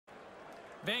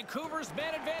Vancouver's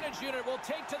man advantage unit will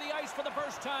take to the ice for the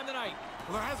first time tonight.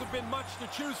 Well, there hasn't been much to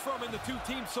choose from in the two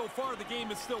teams so far. The game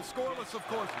is still scoreless, of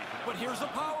course. But here's a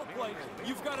power play.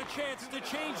 You've got a chance to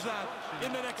change that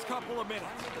in the next couple of minutes.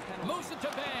 Moves it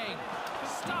to Bang.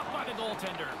 Stopped by the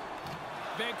goaltender.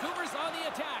 Vancouver's on the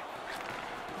attack.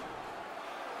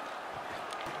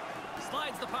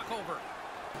 Slides the puck over.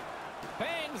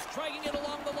 Bang striking it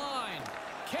along the line.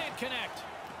 Can't connect.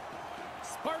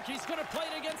 Sparky's going to play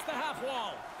it against the half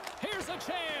wall. Here's a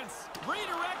chance.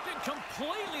 Redirected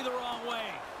completely the wrong way.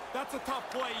 That's a tough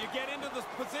play. You get into this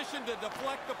position to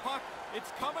deflect the puck.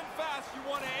 It's coming fast. You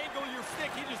want to angle your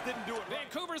stick. He just didn't do it right.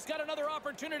 Vancouver's got another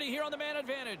opportunity here on the man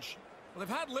advantage. Well,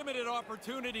 they've had limited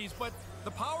opportunities, but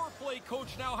the power play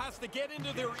coach now has to get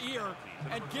into their ear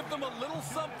and give them a little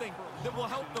something that will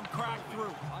help them crack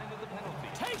through.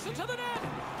 Takes it to the net.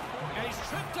 And he's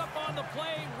tripped up on the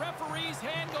play. Referee's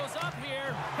hand goes up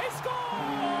here. He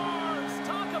scores!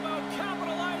 Talk about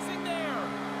capitalizing there.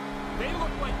 They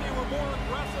looked like they were more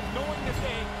aggressive, knowing that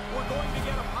they were going to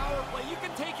get a power play. You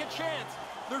can take a chance.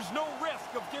 There's no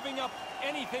risk of giving up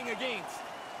anything against.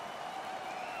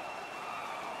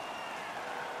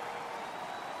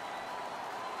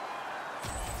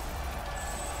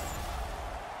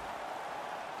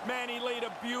 Man, he laid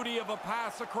a beauty of a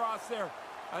pass across there.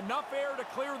 Enough air to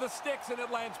clear the sticks, and it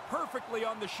lands perfectly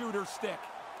on the shooter's stick.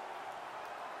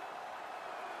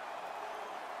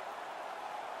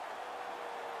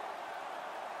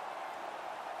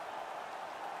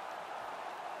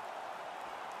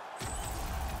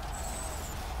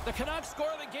 The Canucks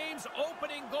score the game's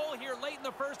opening goal here late in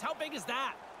the first. How big is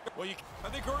that? Well, I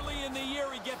think early in the year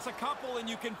he gets a couple, and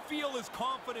you can feel his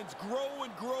confidence grow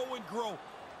and grow and grow.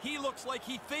 He looks like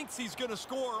he thinks he's going to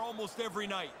score almost every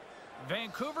night.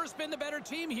 Vancouver's been the better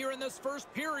team here in this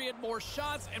first period. More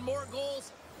shots and more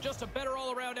goals. Just a better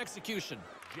all-around execution.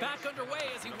 Back underway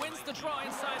as he wins the draw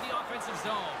inside the offensive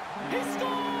zone. He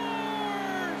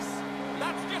scores!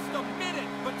 That's just a minute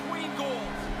between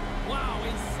goals. Wow,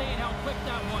 insane how quick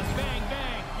that was. Bang,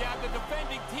 bang. Yeah, the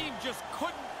defending team just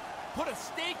couldn't put a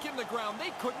stake in the ground.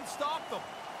 They couldn't stop them.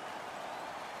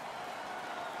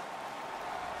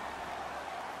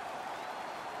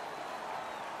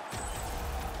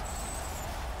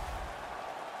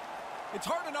 It's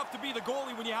hard enough to be the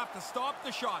goalie when you have to stop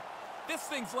the shot. This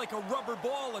thing's like a rubber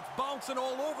ball. It's bouncing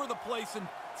all over the place and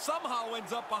somehow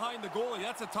ends up behind the goalie.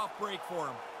 That's a tough break for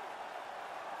him.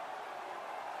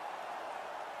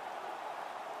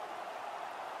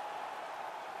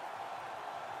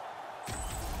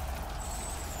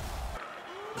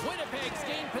 Winnipeg's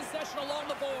gained possession along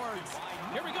the boards.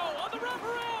 Here we go, on the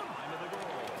wraparound.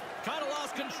 Kind of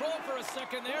lost control for a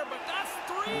second there, but that's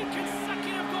 3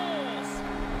 consecutive goals.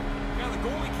 Yeah, the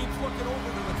goalie keeps looking over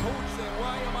to the coach saying,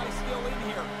 why am I still in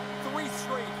here? 3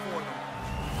 straight for them.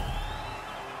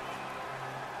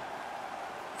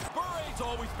 Bure's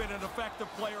always been an effective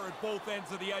player at both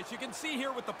ends of the ice. You can see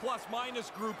here with the plus-minus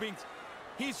groupings,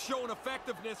 he's shown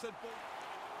effectiveness at both.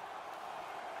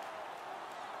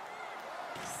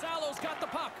 Salo's got the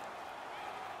puck.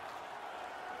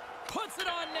 Puts it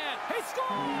on net. He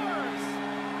scores!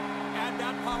 Add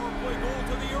that power play goal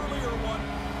to the earlier one.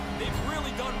 They've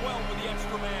really done well with the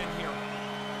extra man here.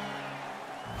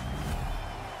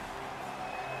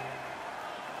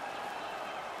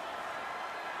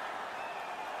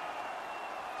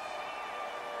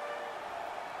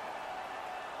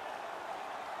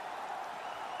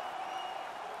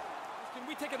 Can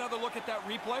we take another look at that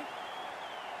replay?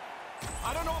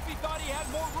 I don't know if he thought he had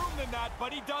more room than that,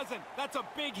 but he doesn't. That's a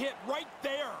big hit right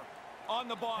there on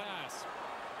the body. Pass.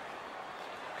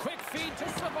 Quick feed to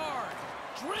Savard.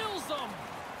 Drills him.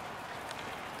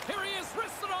 Here he is,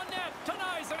 wristed on net.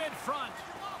 Denies him in front.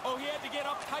 Oh, he had to get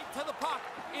up tight to the puck.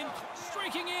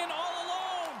 Streaking in all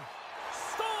alone.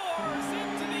 Scores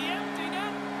into the empty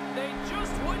net. They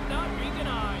just would not be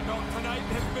denied. No, tonight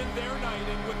has been their night,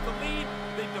 and with the lead,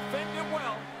 they defend it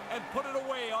well and put it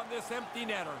away on this empty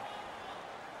netter.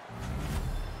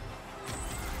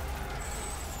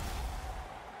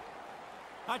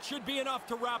 That should be enough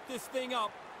to wrap this thing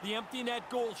up. The empty net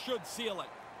goal should seal it.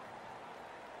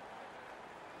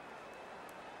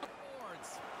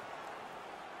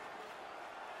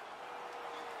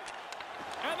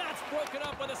 And that's broken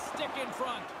up with a stick in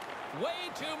front.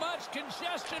 Way too much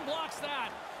congestion blocks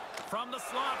that. From the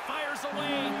slot, fires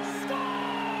away.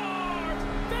 Scores!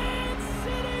 Van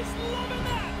City's loving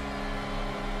that.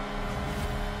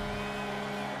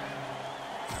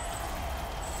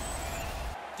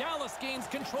 Dallas gains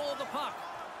control of the puck.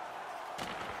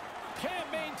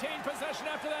 Can't maintain possession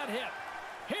after that hit.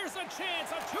 Here's a chance,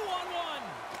 a 2-on-1.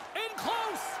 In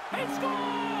close, he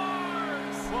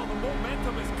scores! Well, the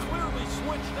momentum is clearly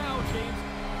switched now, James.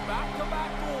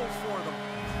 Back-to-back goals for them.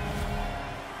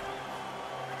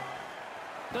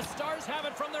 The Stars have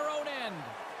it from their own end.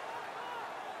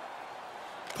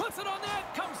 Puts it on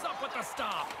net, comes up with the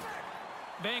stop.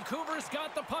 Vancouver's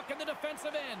got the puck in the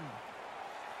defensive end.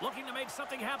 Looking to make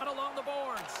something happen along the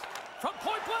boards. From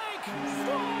point blank,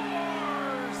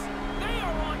 scores! They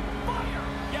are on fire!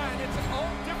 Yeah, and it's all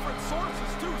different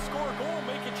sources, too. Score a goal,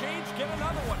 make a change, get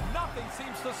another one. Nothing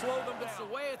seems to slow them down. That's the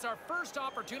way. It's our first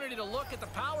opportunity to look at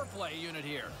the power play unit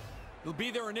here. It'll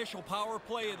be their initial power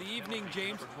play of the evening,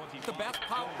 James. The best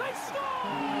power. They score!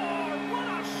 What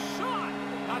a shot!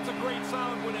 That's a great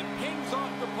sound when it pings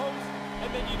off the post, and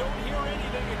then you don't hear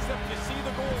anything except you see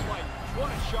the goal light.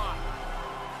 What a shot.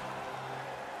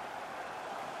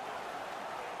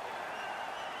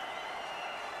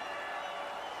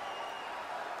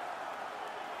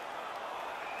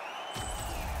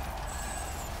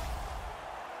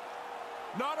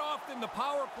 Not often the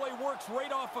power play works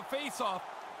right off a face-off.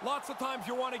 Lots of times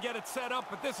you want to get it set up,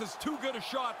 but this is too good a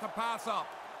shot to pass up.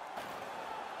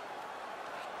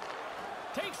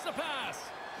 Takes the pass.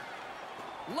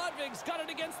 Ludwig's got it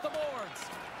against the boards.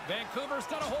 Vancouver's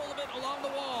got a hold of it along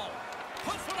the wall.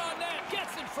 Puts it on net,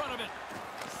 gets in front of it.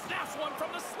 Snaps one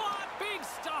from the slot. Big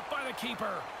stop by the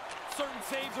keeper. Certain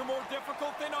saves are more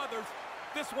difficult than others.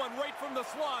 This one right from the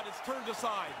slot is turned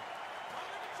aside.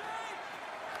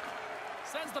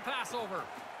 Sends the pass over.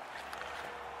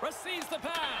 Receives the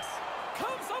pass.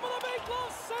 Comes up with a big blow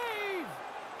save.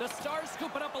 The Stars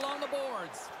scoop it up along the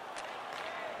boards.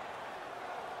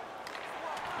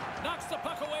 Knocks the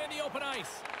puck away in the open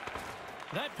ice.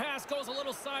 That pass goes a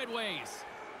little sideways.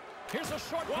 Here's a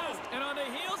short pass, and on the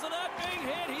heels of that big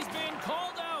hit, he's being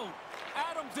called out.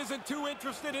 Adams isn't too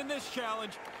interested in this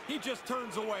challenge. He just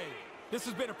turns away. This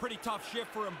has been a pretty tough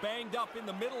shift for him, banged up in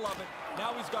the middle of it.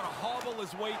 Now he's got to hobble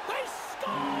his way. They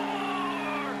score!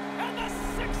 And the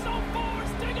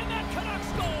 604's digging that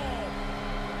Canucks goal!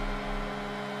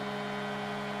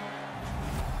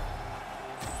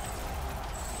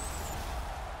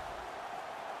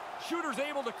 Shooter's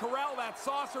able to corral that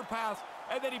saucer pass,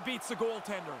 and then he beats the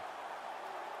goaltender.